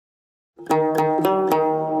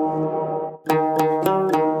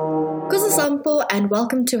Kusasampo and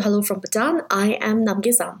welcome to Hello from Bhutan. I am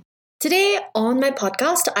Namgizam. Today on my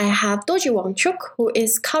podcast, I have Doji Wangchuk, who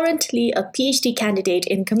is currently a PhD candidate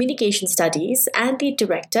in Communication Studies and the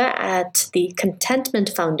director at the Contentment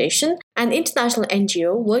Foundation, an international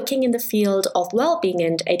NGO working in the field of well-being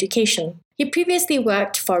and education. He previously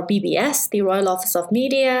worked for BBS, the Royal Office of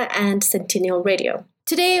Media, and Centennial Radio.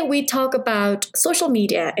 Today, we talk about social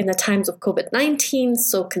media in the times of COVID-19,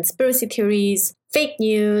 so conspiracy theories, fake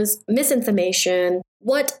news, misinformation,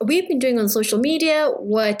 what we've been doing on social media,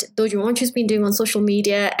 what Doji Wangchuk's been doing on social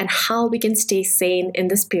media, and how we can stay sane in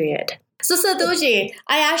this period. So, Sir Doji,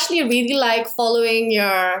 I actually really like following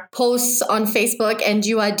your posts on Facebook, and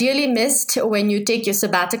you are dearly missed when you take your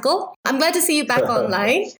sabbatical. I'm glad to see you back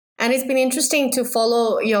online. And it's been interesting to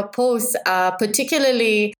follow your posts,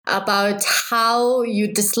 particularly about how you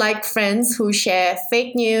dislike friends who share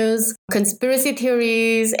fake news, conspiracy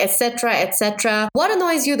theories, etc., etc. What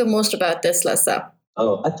annoys you the most about this, Lassa?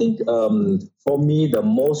 I think for me, the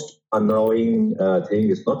most annoying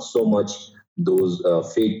thing is not so much those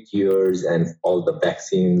fake cures and all the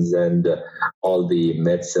vaccines and all the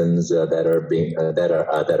medicines that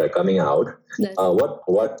are coming out. Yes.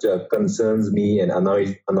 What concerns me and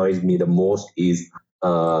annoys me the most is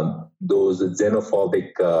those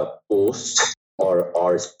xenophobic posts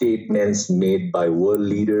or statements made by world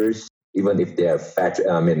leaders, even if they are fact.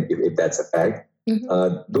 I mean, if that's a fact.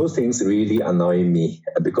 Mm-hmm. Those things really annoy me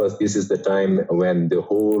because this is the time when the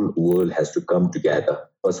whole world has to come together.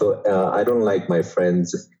 So I don't like my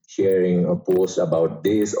friends sharing a post about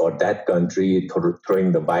this or that country,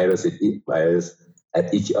 throwing the virus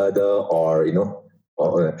at each other, or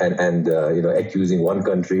accusing one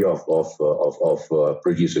country of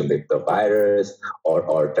producing the virus,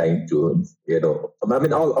 or trying to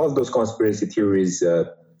all those conspiracy theories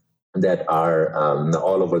that are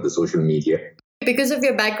all over the social media. Because of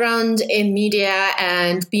your background in media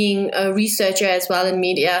and being a researcher as well in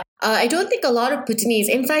media, I don't think a lot of Bhutanese,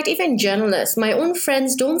 in fact, even journalists, my own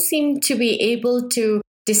friends don't seem to be able to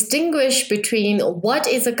distinguish between what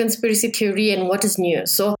is a conspiracy theory and what is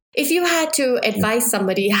news. So if you had to advise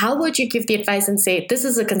somebody, how would you give the advice and say, this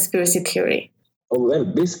is a conspiracy theory? Oh, well,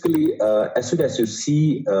 basically, as soon as you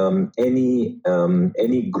see any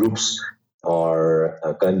groups or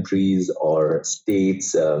countries or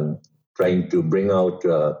states trying to bring out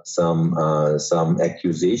some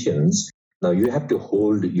accusations, now you have to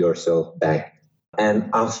hold yourself back and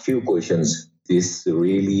ask few questions. Is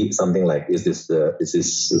really something like, is this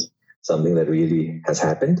something that really has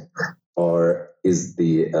happened, or isn't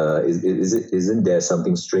there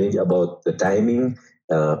something strange about the timing,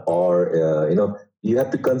 you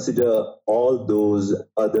have to consider all those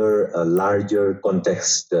other larger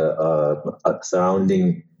context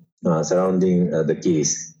surrounding the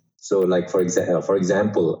case. So, like for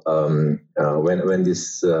example, when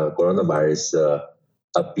this coronavirus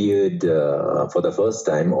appeared for the first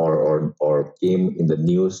time or came in the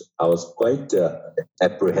news, I was quite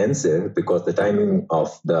apprehensive because the timing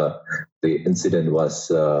of the incident was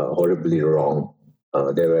horribly wrong.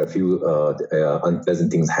 There were a few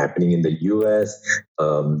unpleasant things happening in the U.S.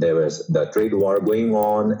 There was the trade war going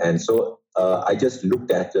on, and so I just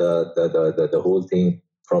looked at the whole thing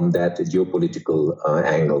from that geopolitical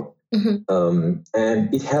angle. Mm-hmm.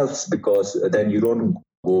 And it helps because then you don't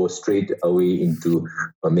go straight away into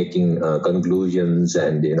making conclusions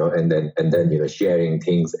and then sharing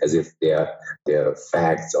things as if they are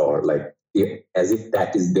facts, or like as if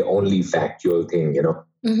that is the only factual thing.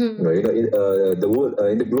 Mm-hmm. The world,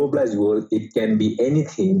 in the globalized world, it can be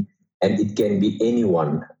anything. And it can be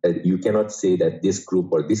anyone. You cannot say that this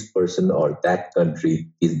group or this person or that country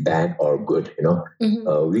is bad or good.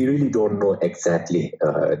 Mm-hmm. We really don't know exactly.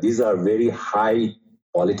 These are very high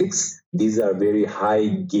politics. These are very high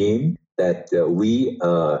game that we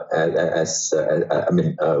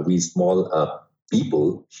small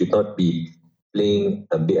people should not be playing,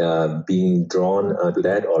 being drawn to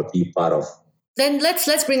that or be part of. Then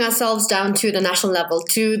let's bring ourselves down to the national level,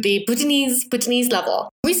 to the Bhutanese level.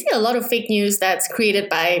 We see a lot of fake news that's created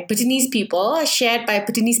by Bhutanese people, shared by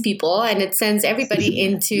Bhutanese people, and it sends everybody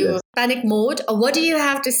into Yes. panic mode. What do you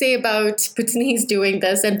have to say about Bhutanese doing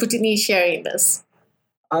this and Bhutanese sharing this?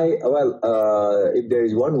 If there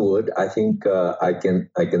is one word I think I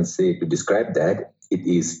can say to describe that, it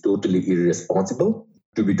is totally irresponsible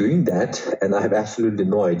to be doing that, and I have absolutely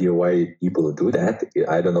no idea why people do that.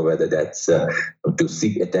 I don't know whether that's to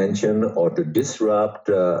seek attention or to disrupt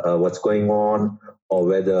what's going on, or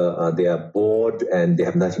whether they are bored and they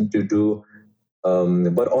have nothing to do.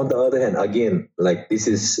 But on the other hand, again, like this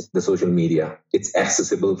is the social media. It's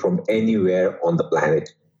accessible from anywhere on the planet.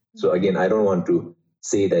 So again, I don't want to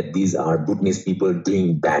say that these are Bhutanese people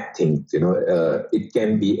doing bad things. It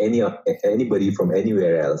can be anybody from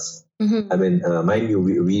anywhere else. I mean, mind you,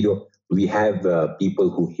 we have people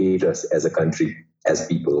who hate us as a country, as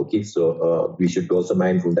people. Okay, so we should be also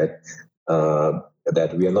mindful that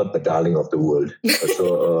we are not the darling of the world.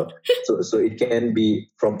 So it can be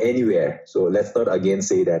from anywhere. So let's not again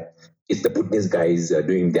say that it's the Bhutanese guys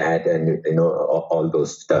doing that and all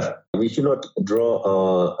those stuff. We should not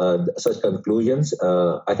draw such conclusions.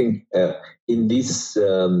 I think in this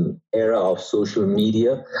era of social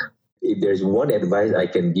media, if there's one advice I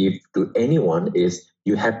can give to anyone is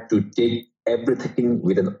you have to take everything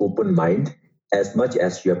with an open mind as much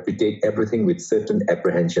as you have to take everything with certain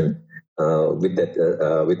apprehension. With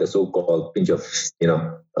the so-called pinch of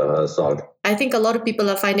salt. I think a lot of people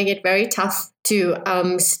are finding it very tough to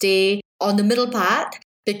stay on the middle path,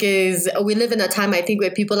 because we live in a time, I think,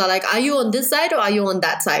 where people are like, are you on this side or are you on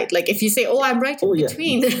that side? Like if you say, oh, I'm right in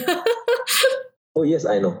between. Oh yes,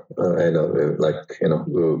 I know. I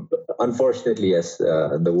know. Unfortunately, yes,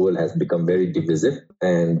 the world has become very divisive,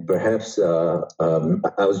 and perhaps I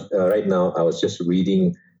was just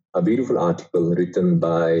reading a beautiful article written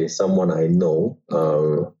by someone I know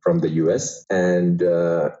from the US, and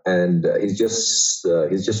he's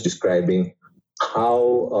just describing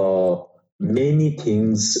how many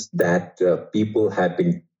things that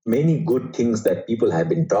many good things that people have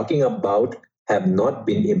been talking about have not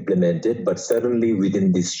been implemented, but suddenly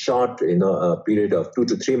within this short period of 2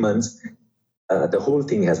 to 3 months, the whole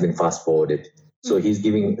thing has been fast forwarded. So he's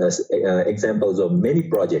giving us examples of many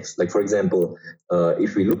projects. Like, for example,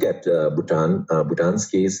 if we look at Bhutan's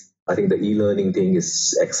case, I think the e-learning thing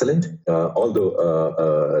is excellent,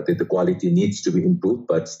 although the quality needs to be improved,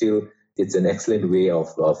 but still it's an excellent way of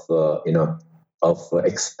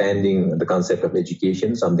expanding the concept of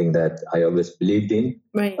education, something that I always believed in.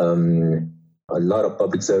 Right. A lot of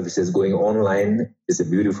public services going online is a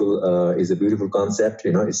beautiful concept.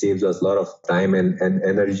 It saves us a lot of time and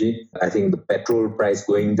energy. I think the petrol price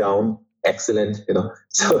going down, excellent.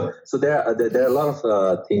 So there are a lot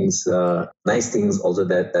of things, nice things also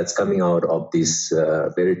that's coming out of this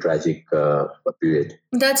very tragic period.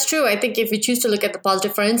 That's true. I think if we choose to look at the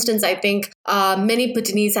positive, for instance, I think many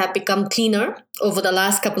Bhutanese have become cleaner over the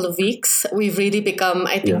last couple of weeks. We've really become,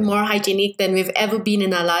 I think, more hygienic than we've ever been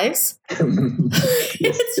in our lives.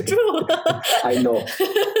 It's true. I know.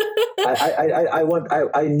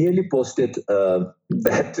 I nearly posted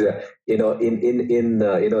that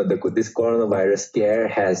this coronavirus scare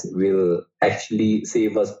will actually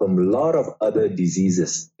save us from a lot of other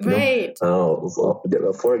diseases. Right.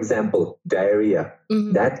 For example, diarrhea.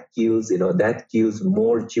 Mm-hmm. That kills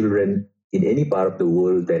more children in any part of the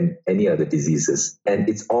world than any other diseases, and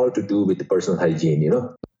it's all to do with the personal hygiene.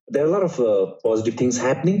 There are a lot of positive things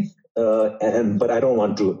happening, but I don't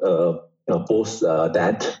want to post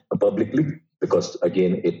that publicly, because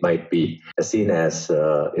again it might be seen as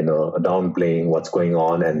downplaying what's going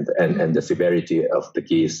on and the severity of the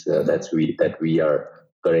case that we are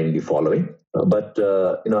currently following. But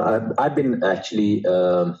I've been actually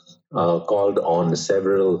called on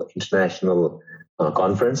several international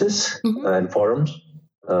conferences and forums,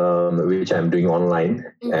 which I'm doing online.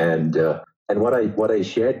 And what I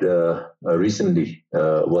shared recently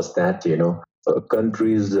was that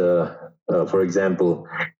countries, for example,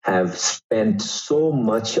 have spent so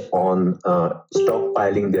much on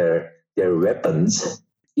stockpiling their weapons.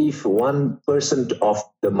 If 1% of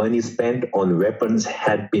the money spent on weapons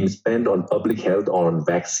had been spent on public health or on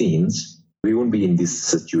vaccines, we wouldn't be in this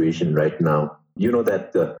situation right now.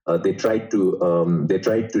 That they tried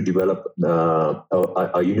to develop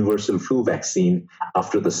a universal flu vaccine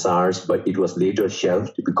after the SARS, but it was later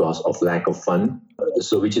shelved because of lack of fund.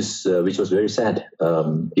 So which was very sad.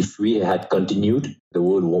 If we had continued, the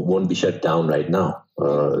world won't be shut down right now.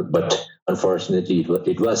 But unfortunately,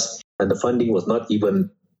 it was, and the funding was not even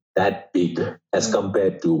that big as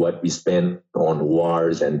compared to what we spend on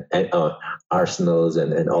wars and arsenals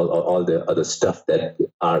and all the other stuff that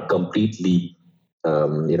are completely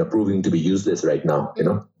proving to be useless right now.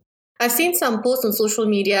 I've seen some posts on social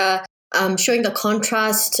media showing the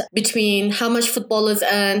contrast between how much footballers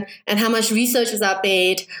earn and how much researchers are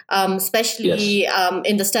paid, especially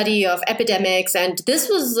in the study of epidemics. And this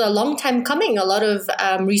was a long time coming. A lot of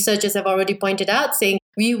researchers have already pointed out, saying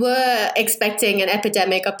we were expecting an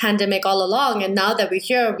epidemic, a pandemic all along. And now that we're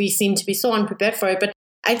here, we seem to be so unprepared for it. But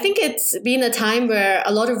I think it's been a time where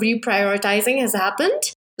a lot of reprioritizing has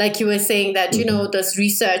happened. Like you were saying that, this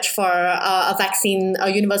research for a vaccine, a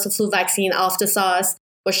universal flu vaccine after SARS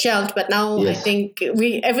was shelved. But now I Yes. think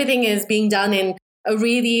everything is being done in a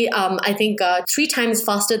really, 3 times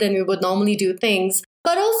faster than we would normally do things.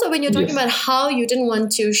 But also when you're talking Yes. about how you didn't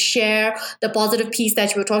want to share the positive piece that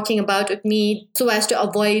you were talking about with me so as to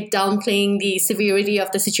avoid downplaying the severity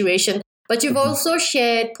of the situation. But you've also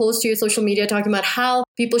shared posts to your social media talking about how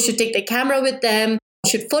people should take their camera with them,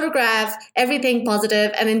 should photograph everything positive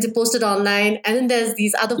and then to post it online. And then there's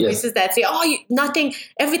these other Yes. voices that say,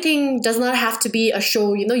 everything does not have to be a show.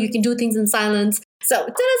 You can do things in silence. So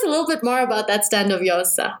tell us a little bit more about that stand of yours,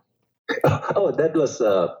 sir. Oh, that was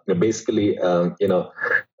basically,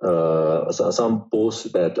 some posts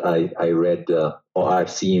that I read or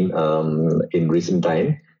I've seen in recent time.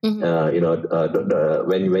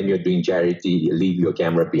 Mm-hmm. When you're doing charity, leave your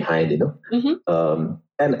camera behind. Mm-hmm.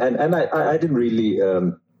 And I didn't really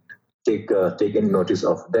take any notice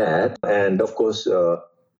of that. And of course, I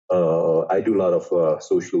do a lot of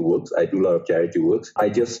social works. I do a lot of charity works. I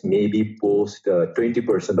just maybe post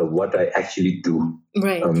 20% of what I actually do.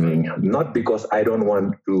 Right. Not because I don't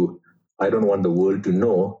want the world to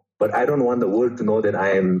know, but I don't want the world to know that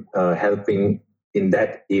I am helping in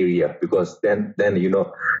that area, because then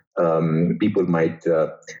people might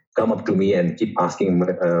come up to me and keep asking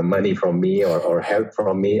money from me or help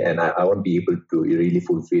from me, and I won't be able to really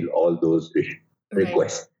fulfill all those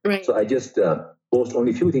requests. Right. So I just post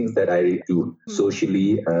only few things that I do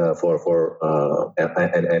socially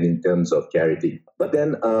and in terms of charity. But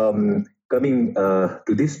then coming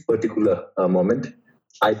to this particular moment,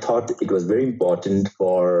 I thought it was very important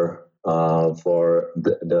for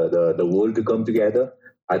the world to come together.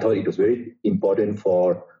 I thought it was very important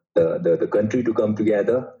for the country to come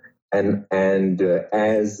together. And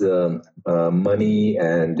as money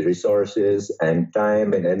and resources and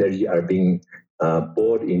time and energy are being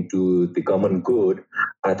poured into the common good,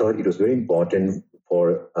 I thought it was very important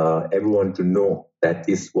for everyone to know that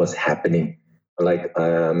this was happening. Like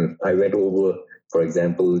I went over, for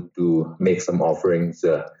example, to make some offerings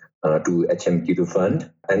to HMQ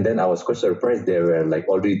Fund, and then I was quite surprised. There were like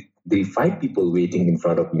already 5 people waiting in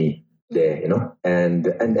front of me there, and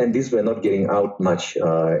these were not getting out much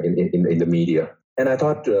in the media. And I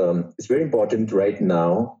thought it's very important right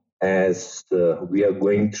now, as we are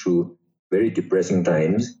going through very depressing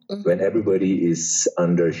times, when everybody is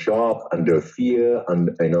under shock, under fear, and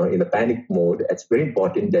in a panic mode. It's very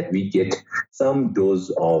important that we get some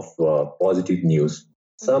dose of positive news,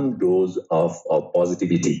 some dose of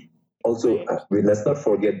positivity. Also, let's not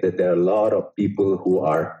forget that there are a lot of people who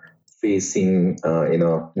are facing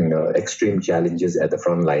extreme challenges at the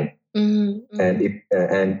front line.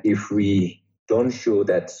 And if we don't show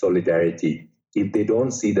that solidarity, if they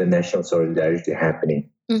don't see the national solidarity happening,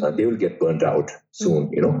 they will get burnt out soon,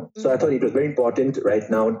 So I thought it was very important right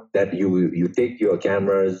now that you take your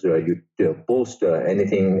cameras, you post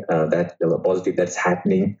anything that positive that's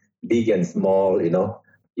happening, big and small,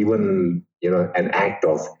 even an act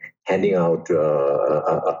of handing out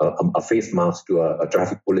a face mask to a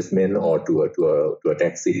traffic policeman or to a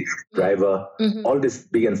taxi driver. All this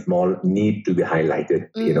big and small need to be highlighted.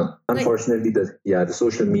 Unfortunately, the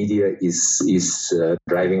social media is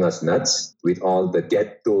driving us nuts with all the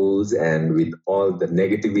death tolls and with all the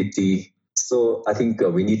negativity. So I think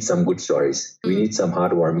we need some good stories. We need some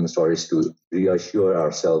heartwarming stories to reassure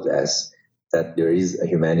ourselves as that there is a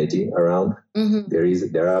humanity around.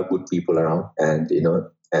 There are good people around,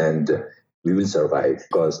 and we will survive,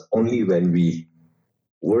 because only when we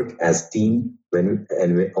work as team,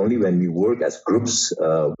 only when we work as groups,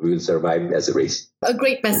 we will survive as a race. A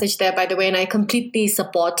great message there, by the way, and I completely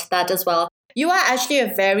support that as well. You are actually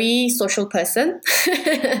a very social person.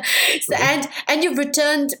 And you've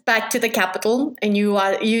returned back to the capital, and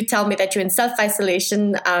you tell me that you're in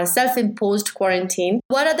self-isolation, self-imposed quarantine.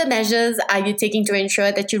 What other measures are you taking to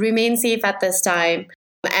ensure that you remain safe at this time?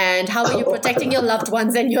 And how are you protecting your loved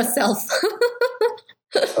ones and yourself?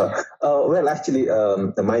 Well, actually,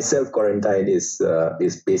 my self quarantine is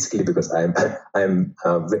basically because I'm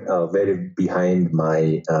very behind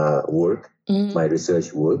my work, my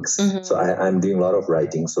research works. So I'm doing a lot of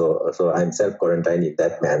writing. So I'm self quarantined in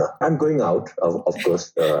that manner. I'm going out, of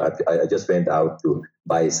course. I just went out to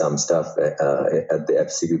buy some stuff at the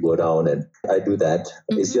FCB go down, and I do that.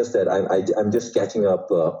 It's just that I'm just catching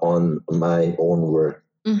up on my own work.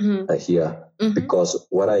 Here, because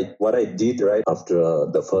what I did right after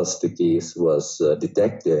the first case was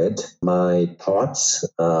detected, my thoughts,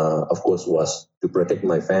 of course, was to protect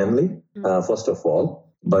my family, first of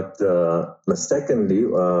all. But secondly,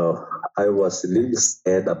 I was a little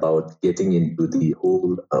scared about getting into the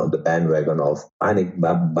whole the bandwagon of panic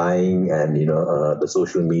buying and the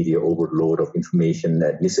social media overload of information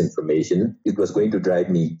and misinformation. It was going to drive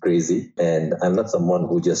me crazy, and I'm not someone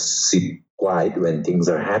who just sit quiet when things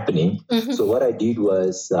are happening. Mm-hmm. So what I did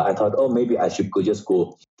was I thought, oh, maybe I should just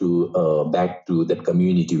go to back to that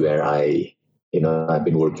community where I've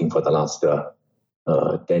been working for the last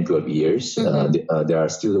 10, 12 years. Mm-hmm. There are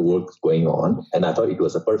still work going on, and I thought it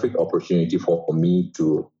was a perfect opportunity for me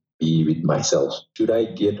to be with myself. Should I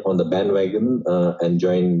get on the bandwagon and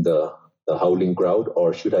join the howling crowd,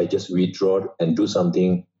 or should I just withdraw and do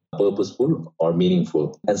something purposeful or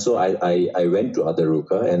meaningful? And so I went to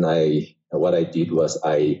Adaruka, and what I did was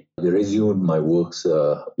I resumed my works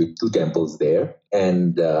with 2 temples there,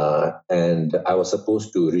 and I was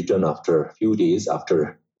supposed to return after a few days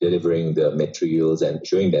after delivering the materials and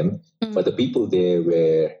showing them. Mm. But the people there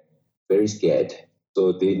were very scared,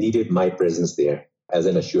 so they needed my presence there as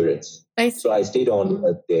an assurance. So I stayed on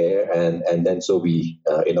there, and then so we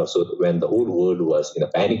so when the whole world was in a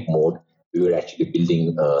panic mode, we were actually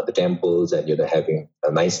building the temples and having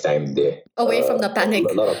a nice time there. Away from the panic.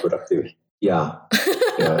 A lot of productivity. Yeah.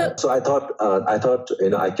 Yeah. So I thought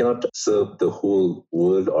I cannot serve the whole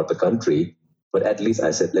world or the country, but at least I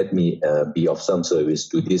said, let me be of some service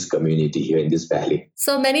to this community here in this valley.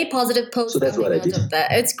 So many positive posts. So that's what I did. Of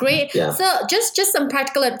that. It's great. Yeah. So just some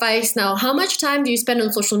practical advice now. How much time do you spend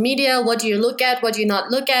on social media? What do you look at? What do you not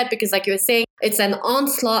look at? Because like you were saying, it's an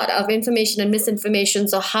onslaught of information and misinformation.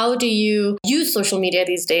 So how do you use social media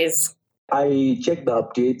these days? I check the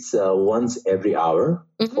updates once every hour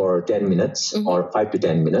for 10 minutes or 5 to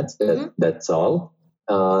 10 minutes. That's all.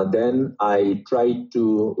 Then I try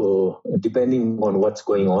to, depending on what's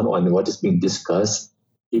going on and what is being discussed,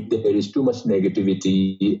 if there is too much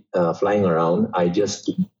negativity flying around, I just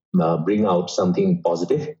bring out something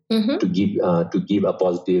positive to give a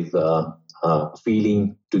positive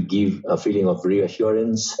feeling, to give a feeling of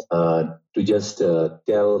reassurance, to just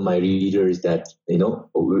tell my readers that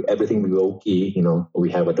everything will be okay. We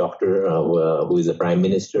have a doctor who is a prime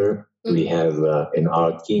minister. We have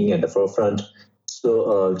our king at the forefront.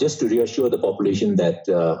 So just to reassure the population that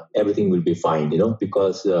everything will be fine,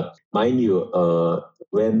 because mind you,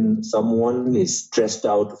 when someone is stressed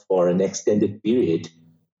out for an extended period,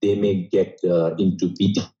 they may get into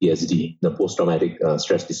PTSD, the post-traumatic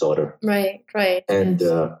stress disorder. Right. And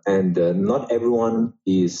not everyone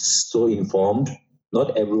is so informed.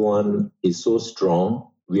 Not everyone is so strong.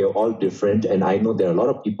 We are all different, and I know there are a lot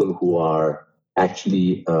of people who are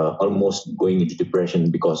actually almost going into depression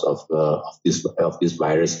because of this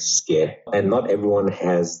virus scare. And not everyone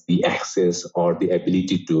has the access or the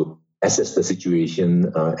ability to assess the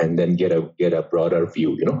situation and then get a broader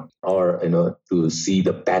view, or to see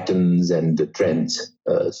the patterns and the trends.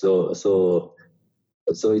 So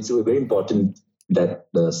it's very important that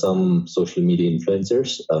some social media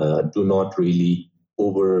influencers do not really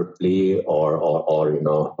overplay or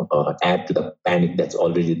add to the panic that's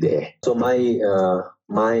already there. So my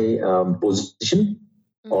position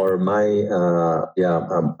or my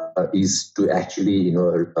is to actually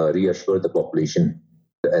reassure the population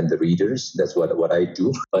and the readers. That's what I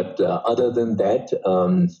do. But other than that,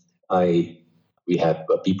 we have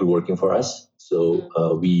people working for us.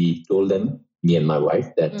 So we told them, me and my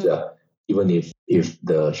wife, that even if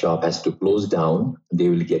the shop has to close down, they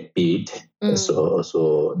will get paid.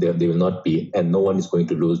 So they will not be, and no one is going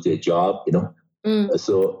to lose their job.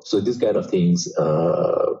 So these kind of things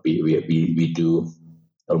we do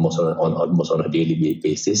almost on a daily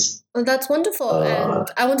basis. Well, that's wonderful. And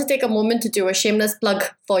I want to take a moment to do a shameless plug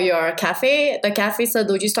for your cafe. The cafe Sir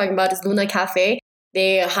Doji is talking about is Luna Cafe.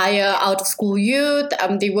 They hire out-of-school youth.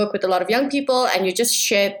 They work with a lot of young people. And you just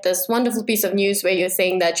shared this wonderful piece of news where you're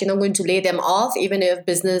saying that you're not going to lay them off even if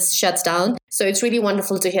business shuts down. So it's really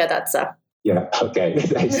wonderful to hear that, sir. Yeah. Okay.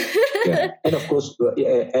 Nice. Yeah. And of course, we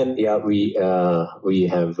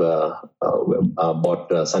have bought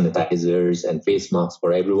sanitizers and face masks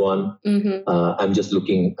for everyone. I'm just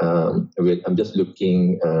looking. I'm just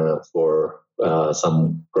looking for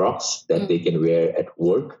some Crocs that they can wear at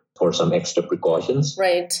work for some extra precautions.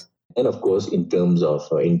 Right. And of course, in terms of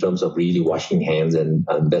really washing hands and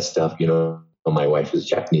that stuff, my wife is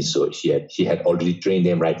Japanese, so she had already trained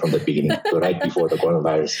them right from the beginning, so right before the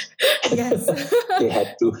coronavirus. Yes. They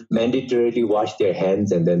had to mandatorily wash their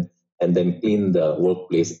hands and then clean the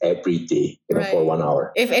workplace every day, for 1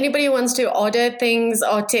 hour. If anybody wants to order things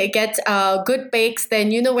or to get good bakes,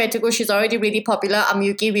 then you know where to go. She's already really popular.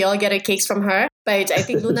 Amyuki, we all get our cakes from her. But I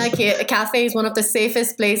think Luna Cafe is one of the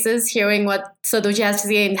safest places. Hearing what Sir Doji has to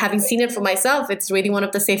say and having seen it for myself, it's really one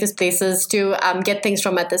of the safest places to get things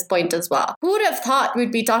from at this point as well. Who would have thought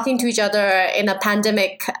we'd be talking to each other in a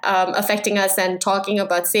pandemic affecting us and talking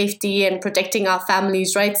about safety and protecting our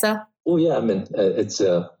families, right, sir? Oh yeah, I mean it's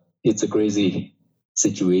a crazy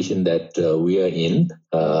situation that we are in.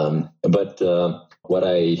 But what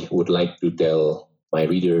I would like to tell my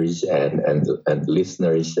readers and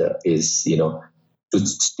listeners is, to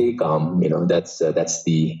stay calm. That's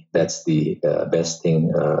the best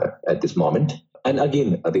thing at this moment. And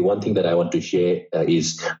again, the one thing that I want to share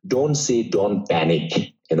is don't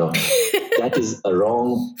panic. That is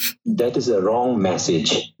a wrong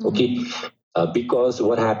message. Okay. Because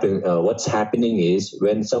what's happening is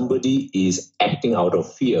when somebody is acting out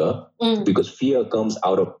of fear, because fear comes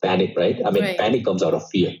out of panic, right? I mean, Panic comes out of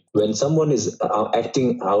fear. When someone is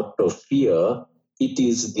acting out of fear, it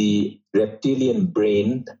is the reptilian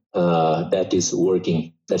brain that is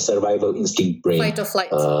working, the survival instinct brain. Fight or flight,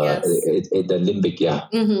 yes. The limbic, yeah.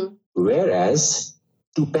 Mm-hmm. Whereas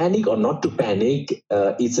to panic or not to panic,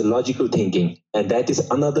 it's a logical thinking. And that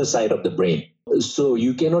is another side of the brain. So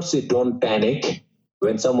you cannot say don't panic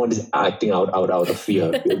when someone is acting out of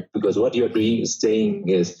fear. Because what you're saying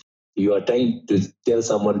is you are trying to tell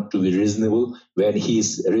someone to be reasonable when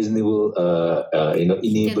his reasonable,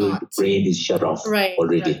 enabled brain is shut off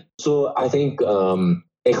already. Right. So I think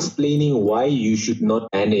explaining why you should not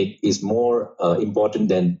panic is more important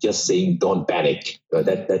than just saying don't panic.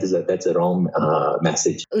 That's a wrong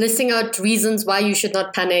message. Listing out reasons why you should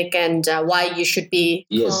not panic and why you should be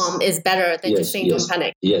calm is better than just saying don't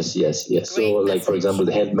panic. Yes. Great. So, like for example,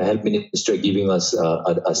 the health minister giving us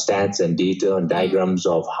stats and data and diagrams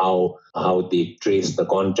of how they trace the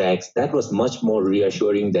contacts. That was much more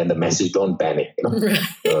reassuring than the message don't panic.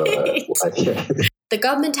 Right. The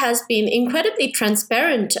government has been incredibly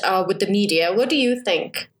transparent with the media. What do you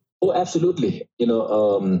think? Oh, absolutely. I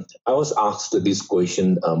was asked this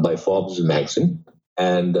question by Forbes magazine,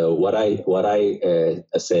 and what I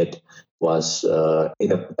said was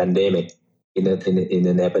in a pandemic, in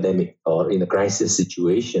an epidemic, or in a crisis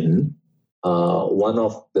situation, one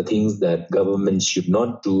of the things that government should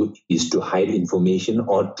not do is to hide information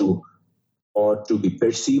or to be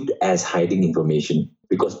perceived as hiding information.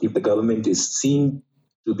 Because if the government is seen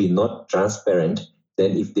to be not transparent,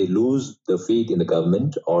 then if they lose the faith in the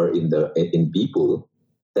government or in people,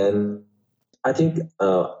 then I think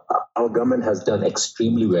our government has done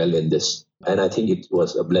extremely well in this. And I think it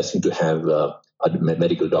was a blessing to have a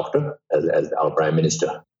medical doctor as our Prime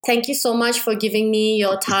Minister. Thank you so much for giving me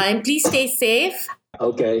your time. Please stay safe.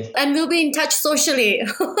 Okay. And we'll be in touch socially,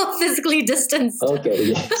 physically distanced. Okay,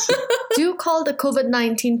 yes. Do call the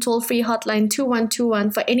COVID-19 toll-free hotline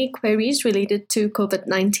 2121 for any queries related to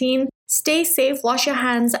COVID-19. Stay safe, wash your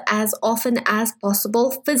hands as often as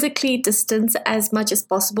possible, physically distance as much as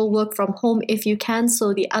possible, work from home if you can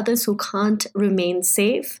so the others who can't remain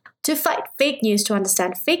safe. To fight fake news, to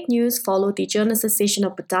understand fake news, follow the Journalists Association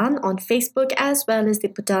of Bhutan on Facebook as well as the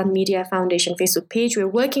Bhutan Media Foundation Facebook page. We're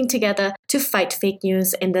working together to fight fake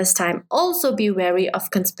news in this time. Also be wary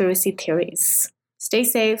of conspiracy theories. Stay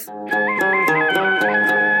safe.